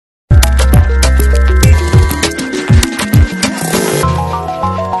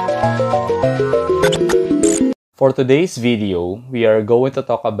For today's video, we are going to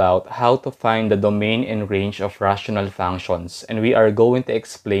talk about how to find the domain and range of rational functions, and we are going to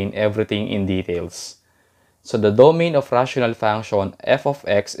explain everything in details. So the domain of rational function f of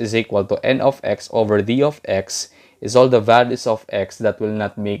x is equal to n of x over d of x is all the values of x that will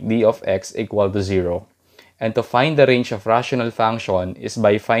not make d of x equal to 0. And to find the range of rational function is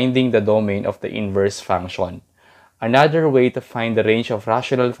by finding the domain of the inverse function. Another way to find the range of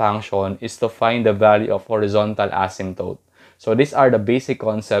rational function is to find the value of horizontal asymptote. So these are the basic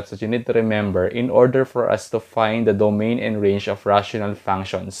concepts that you need to remember in order for us to find the domain and range of rational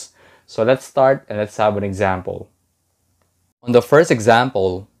functions. So let's start and let's have an example. On the first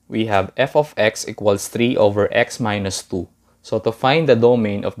example, we have f of x equals 3 over x minus 2. So to find the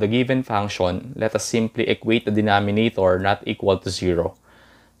domain of the given function, let us simply equate the denominator not equal to 0.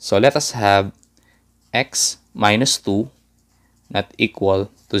 So let us have x minus 2 not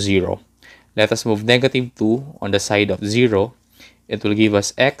equal to 0. Let us move negative 2 on the side of 0. It will give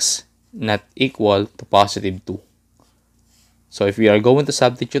us x not equal to positive 2. So if we are going to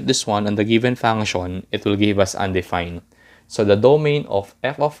substitute this one on the given function, it will give us undefined. So the domain of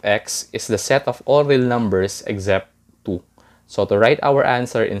f of x is the set of all real numbers except 2. So to write our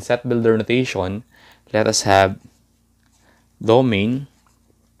answer in set builder notation, let us have domain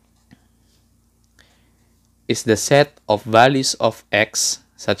is the set of values of x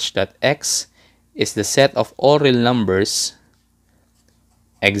such that x is the set of all real numbers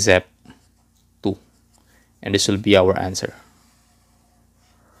except 2. And this will be our answer.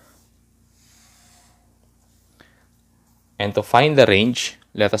 And to find the range,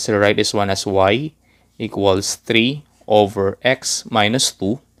 let us rewrite this one as y equals 3 over x minus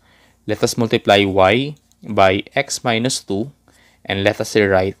 2. Let us multiply y by x minus 2 and let us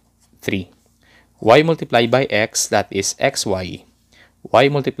rewrite 3. Y multiplied by x, that is xy. Y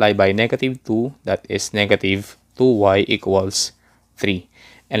multiplied by negative 2, that is negative 2y equals 3.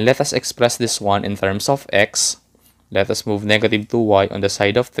 And let us express this one in terms of x. Let us move negative 2y on the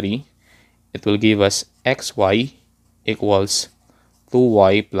side of 3. It will give us xy equals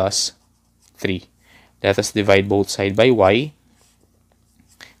 2y plus 3. Let us divide both sides by y.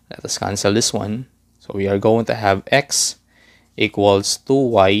 Let us cancel this one. So we are going to have x equals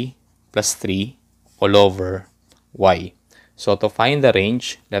 2y plus 3 all over y. So to find the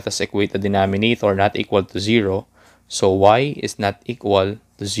range, let us equate the denominator not equal to 0. So y is not equal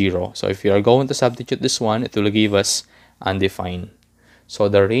to 0. So if you are going to substitute this one, it will give us undefined. So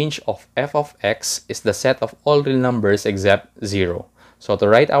the range of f of x is the set of all real numbers except 0. So to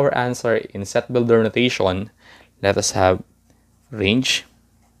write our answer in set builder notation, let us have range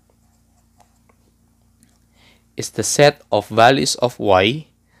is the set of values of y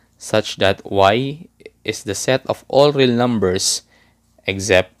such that y is the set of all real numbers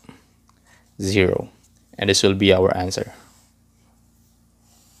except 0. And this will be our answer.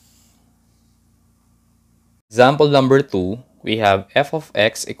 Example number 2, we have f of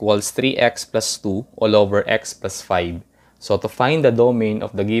x equals 3x plus 2 all over x plus 5. So to find the domain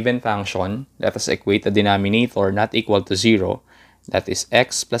of the given function, let us equate the denominator not equal to 0. That is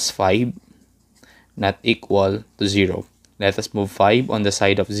x plus 5 not equal to 0. Let us move 5 on the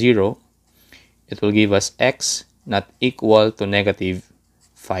side of 0. It will give us x not equal to negative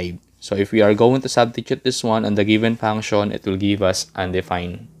 5. So if we are going to substitute this one on the given function, it will give us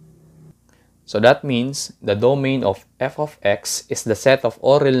undefined. So that means the domain of f of x is the set of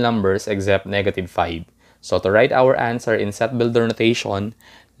all real numbers except negative 5. So to write our answer in set builder notation,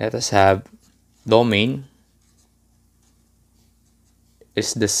 let us have domain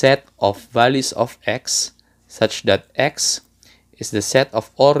is the set of values of x such that x is the set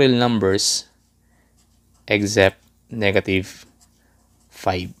of all real numbers except negative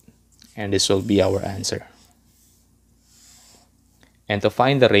 5. And this will be our answer. And to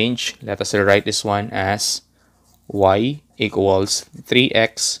find the range, let us rewrite this one as y equals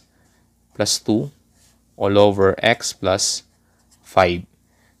 3x plus 2 all over x plus 5.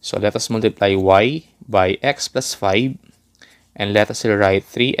 So let us multiply y by x plus 5 and let us rewrite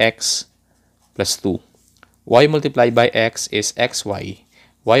 3x plus 2. Y multiplied by x is xy.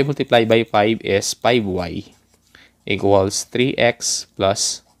 Y multiplied by 5 is 5y equals 3x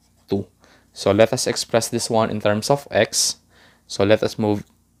plus 2. So let us express this one in terms of x. So let us move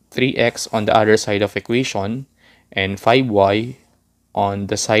 3x on the other side of equation and 5y on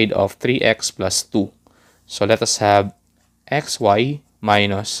the side of 3x plus 2. So let us have xy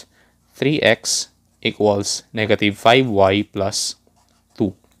minus 3x equals negative 5y plus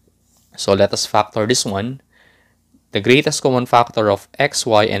 2. So let us factor this one. The greatest common factor of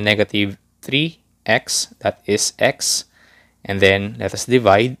xy and negative 3x, that is x. And then let us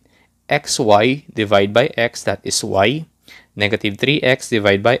divide. xy divided by x, that is y. Negative 3x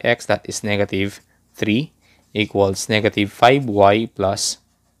divided by x, that is negative 3, equals negative 5y plus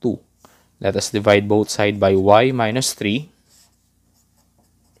 2. Let us divide both sides by y minus 3.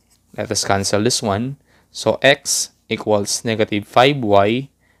 Let us cancel this one. So x equals negative 5y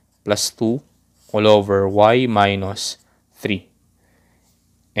plus 2 all over y minus 3.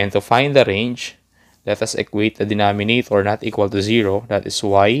 And to find the range, let us equate the denominator not equal to 0, that is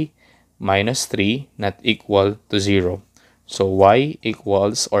y minus 3 not equal to 0. So y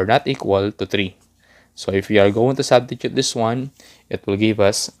equals or not equal to 3. So if we are going to substitute this one, it will give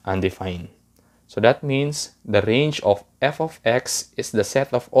us undefined. So that means the range of f of x is the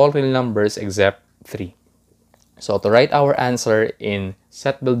set of all real numbers except 3. So to write our answer in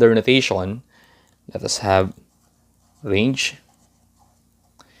set builder notation, let us have range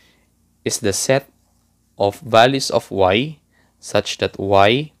is the set of values of y such that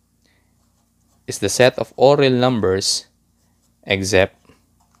y is the set of all real numbers except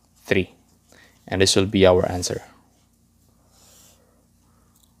 3. And this will be our answer.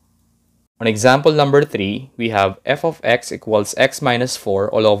 On example number 3, we have f of x equals x minus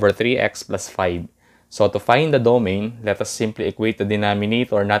 4 all over 3x plus 5. So to find the domain, let us simply equate the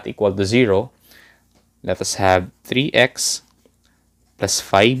denominator not equal to 0. Let us have 3x plus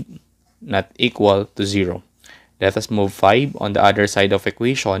 5 not equal to 0. Let us move 5 on the other side of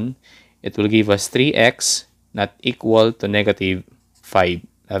equation. It will give us 3x not equal to negative 5.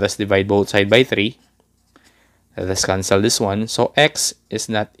 Let us divide both sides by 3. Let us cancel this one. So x is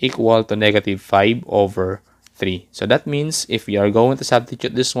not equal to negative 5 over 3. So that means if we are going to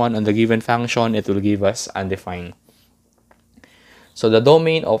substitute this one on the given function, it will give us undefined. So the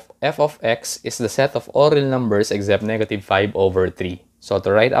domain of f of x is the set of all real numbers except negative 5 over 3. So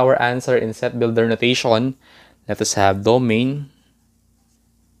to write our answer in set builder notation, let us have domain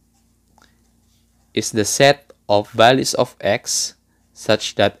is the set of values of x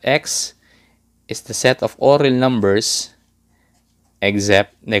such that x is the set of all real numbers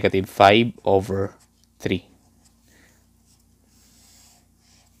except negative 5 over 3.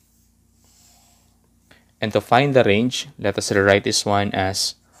 And to find the range, let us rewrite this one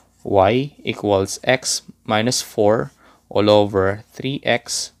as y equals x minus 4 all over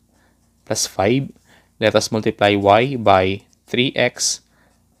 3x plus 5. Let us multiply y by 3x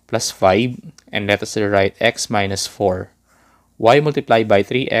plus 5 and let us rewrite x minus 4. Y multiplied by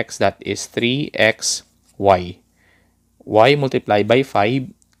 3x, that is 3xy. Y multiplied by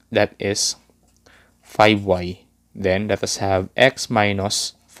 5, that is 5y. Then let us have x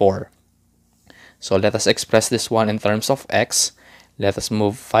minus 4. So let us express this one in terms of x. Let us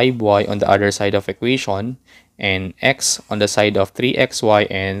move 5y on the other side of equation and x on the side of 3xy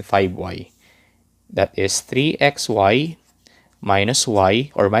and 5y. That is 3xy minus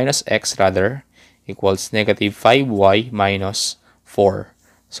y, or minus x rather, equals negative 5y minus 4.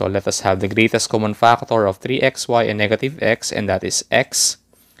 So let us have the greatest common factor of 3xy and negative x, and that is x.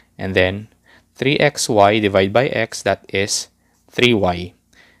 And then 3xy divided by x, that is 3y.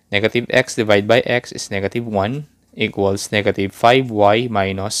 Negative x divided by x is negative 1, equals negative 5y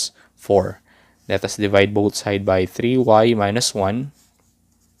minus 4. Let us divide both sides by 3y minus 1.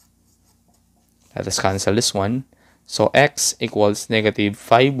 Let us cancel this one. So x equals negative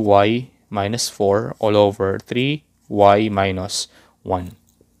 5y minus 4 all over 3y minus 1.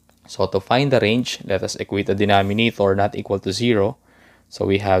 So to find the range, let us equate the denominator not equal to 0. So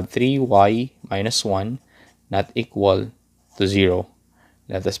we have 3y minus 1 not equal to 0.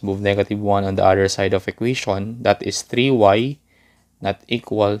 Let us move negative 1 on the other side of equation. That is 3y not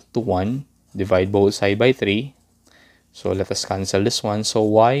equal to 1. Divide both sides by 3. So let us cancel this one. So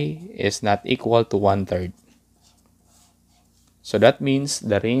y is not equal to 1/3. So that means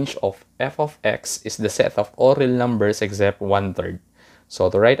the range of f of x is the set of all real numbers except 1/3. So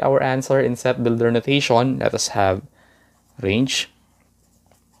to write our answer in set builder notation, let us have range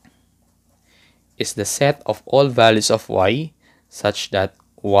is the set of all values of y such that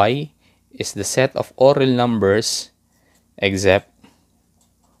y is the set of all real numbers except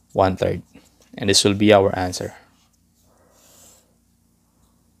 1/3. And this will be our answer.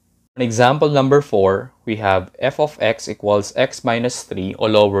 On example number 4, we have f of x equals x minus 3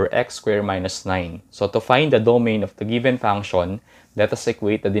 all over x squared minus 9. So to find the domain of the given function, let us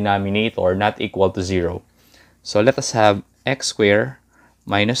equate the denominator not equal to 0. So let us have x squared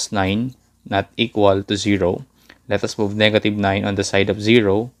minus 9 not equal to 0. Let us move negative 9 on the side of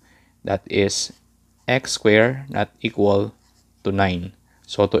 0. That is x squared not equal to 9.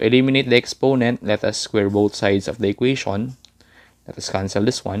 So to eliminate the exponent, let us square both sides of the equation. Let us cancel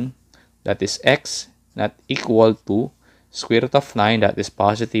this one. That is x not equal to square root of 9, that is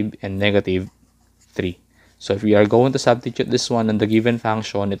positive and negative 3. So if we are going to substitute this one in the given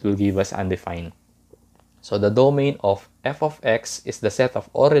function, it will give us undefined. So the domain of f of x is the set of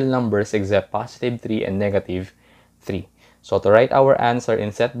all real numbers except positive 3 and negative 3. So to write our answer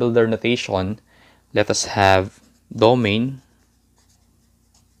in set builder notation, let us have domain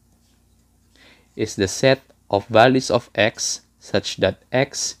is the set of values of x such that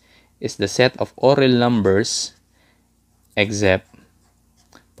x is the set of all real numbers except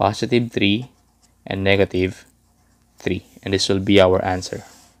positive 3 and negative 3. And this will be our answer.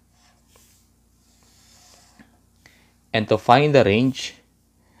 And to find the range,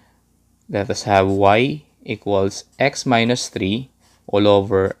 let us have y equals x minus 3 all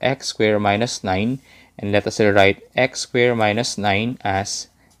over x squared minus 9. And let us rewrite x squared minus 9 as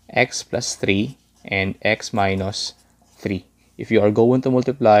x plus 3 and x minus 3. If you are going to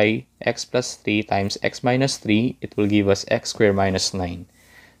multiply x plus 3 times x minus 3, it will give us x squared minus 9.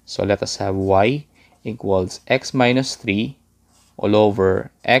 So let us have y equals x minus 3 all over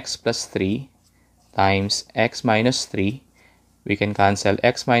x plus 3 times x minus 3. We can cancel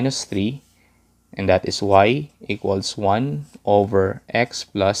x minus 3, and that is y equals 1 over x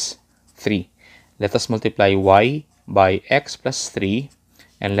plus 3. Let us multiply y by x plus 3,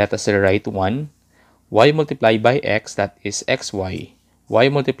 and let us rewrite 1. Y multiplied by x, that is xy. Y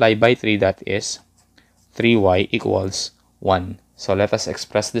multiplied by 3, that is 3y equals 1. So let us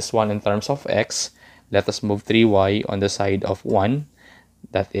express this one in terms of x. Let us move 3y on the side of 1.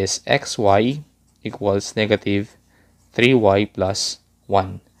 That is xy equals negative 3y plus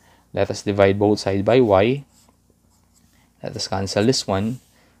 1. Let us divide both sides by y. Let us cancel this one.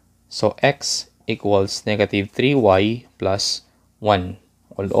 So x equals negative 3y plus 1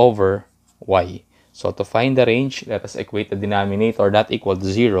 all over y. So to find the range, let us equate the denominator not equal to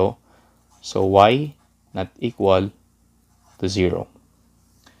 0. So y not equal to 0.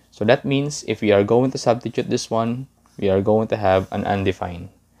 So that means if we are going to substitute this one, we are going to have an undefined.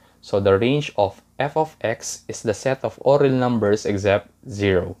 So the range of f of x is the set of all real numbers except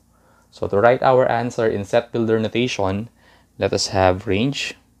 0. So to write our answer in set builder notation, let us have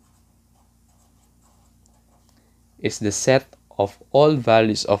range is the set of all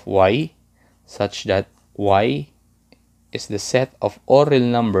values of y such that y is the set of all real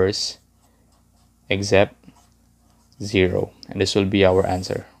numbers except 0. And this will be our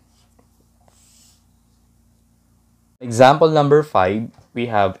answer. Example number 5, we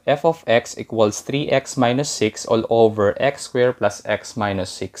have f of x equals 3x minus 6 all over x squared plus x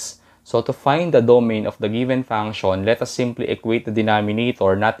minus 6. So to find the domain of the given function, let us simply equate the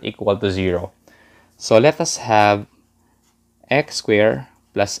denominator not equal to 0. So let us have x squared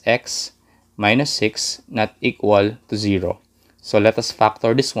plus x minus 6 not equal to 0. So let us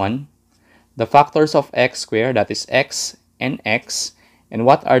factor this one. The factors of x squared, that is x and x. And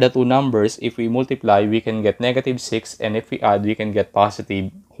what are the two numbers? If we multiply, we can get negative 6. And if we add, we can get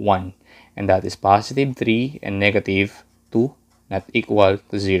positive 1. And that is positive 3 and negative 2 not equal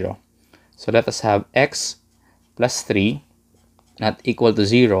to 0. So let us have x plus 3 not equal to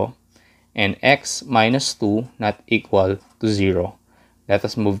 0. And x minus 2 not equal to 0. Let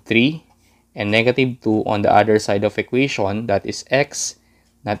us move 3 and negative 2 on the other side of equation. That is x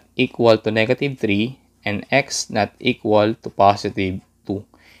not equal to negative 3 and x not equal to positive 2.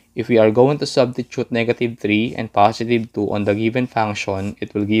 If we are going to substitute negative 3 and positive 2 on the given function,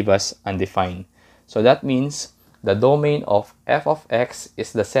 it will give us undefined. So that means the domain of f of x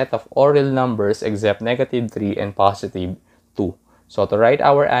is the set of all real numbers except negative 3 and positive 2. So to write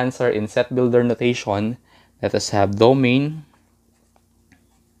our answer in set builder notation, let us have domain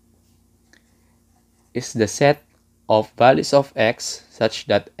is the set of values of x such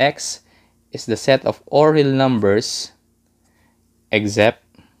that x is the set of all real numbers except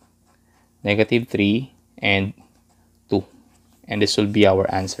negative 3 and 2. And this will be our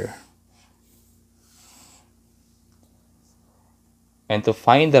answer. And to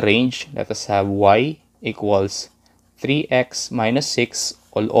find the range, let us have y equals 3x minus 6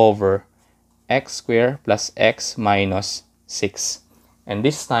 all over x squared plus x minus 6. And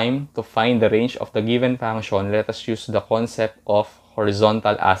this time, to find the range of the given function, let us use the concept of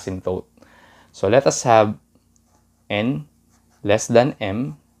horizontal asymptote. So let us have n less than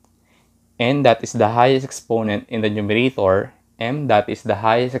m, n that is the highest exponent in the numerator, m that is the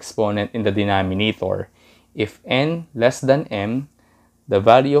highest exponent in the denominator. If n less than m, the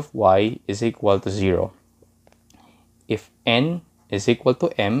value of y is equal to 0. If n is equal to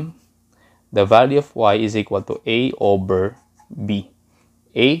m, the value of y is equal to a over b.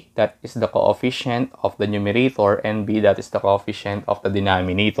 A, that is the coefficient of the numerator, and b, that is the coefficient of the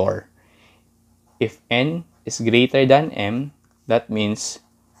denominator. If n is greater than m, that means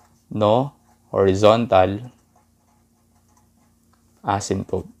no horizontal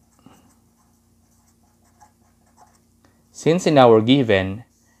asymptote. Since in our given,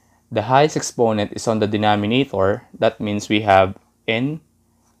 the highest exponent is on the denominator, that means we have n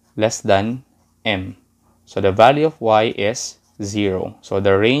less than m. So the value of y is 0. So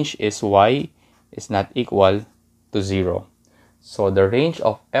the range is y is not equal to 0. So the range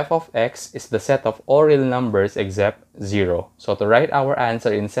of f of x is the set of all real numbers except 0. So to write our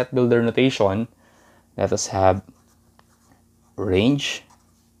answer in set builder notation, let us have range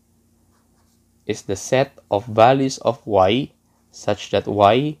is the set of values of y such that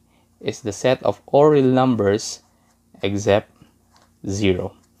y is the set of all real numbers except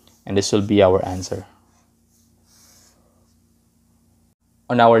 0. And this will be our answer.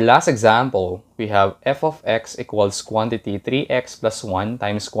 On our last example, we have f of x equals quantity 3x plus 1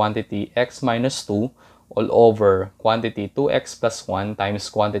 times quantity x minus 2 all over quantity 2x plus 1 times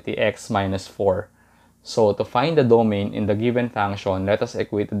quantity x minus 4. So to find the domain in the given function, let us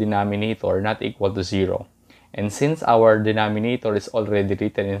equate the denominator not equal to 0. And since our denominator is already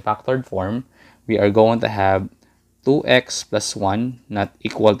written in factored form, we are going to have 2x plus 1 not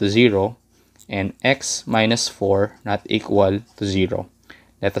equal to 0 and x minus 4 not equal to 0.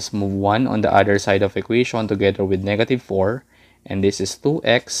 Let us move 1 on the other side of equation together with negative 4, and this is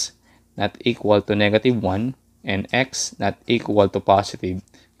 2x not equal to negative 1 and x not equal to positive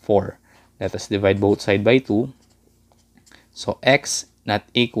 4. Let us divide both sides by 2. So x not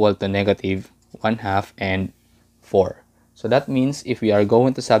equal to negative 1/2 and 4. So that means if we are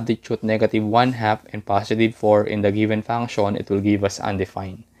going to substitute negative 1/2 and positive 4 in the given function, it will give us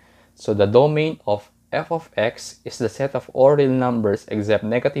undefined. So the domain of f of x is the set of all real numbers except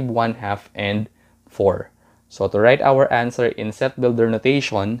negative 1/2 and 4. So to write our answer in set builder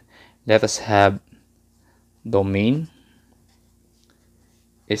notation, let us have domain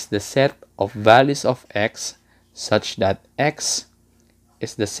is the set of values of x such that x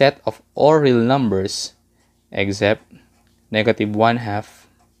is the set of all real numbers except negative 1/2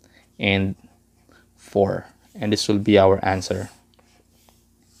 and 4. And this will be our answer.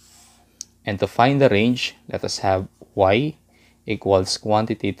 And to find the range, let us have y equals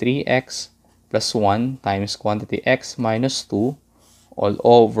quantity 3x plus 1 times quantity x minus 2 all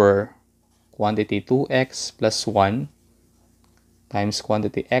over quantity 2x plus 1 times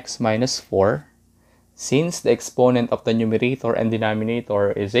quantity x minus 4. Since the exponent of the numerator and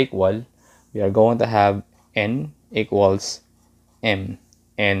denominator is equal, we are going to have n equals m.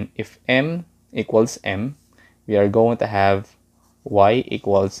 And if m equals m, we are going to have y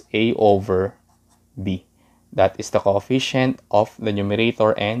equals a over b. That is the coefficient of the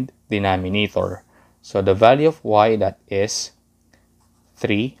numerator and denominator. So the value of y, that is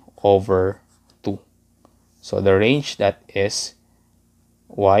 3 over 2. So the range, that is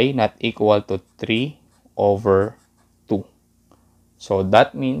y not equal to 3 over 2. So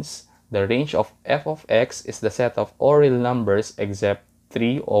that means the range of f of x is the set of all real numbers except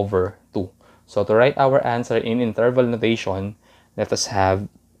 3 over 2. So to write our answer in interval notation, let us have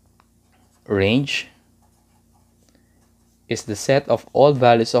range is the set of all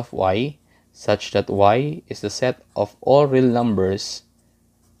values of y such that y is the set of all real numbers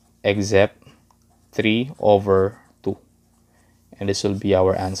except 3 over 2. And this will be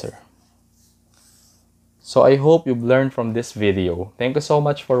our answer. So I hope you've learned from this video. Thank you so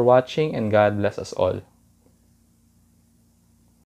much for watching, and God bless us all.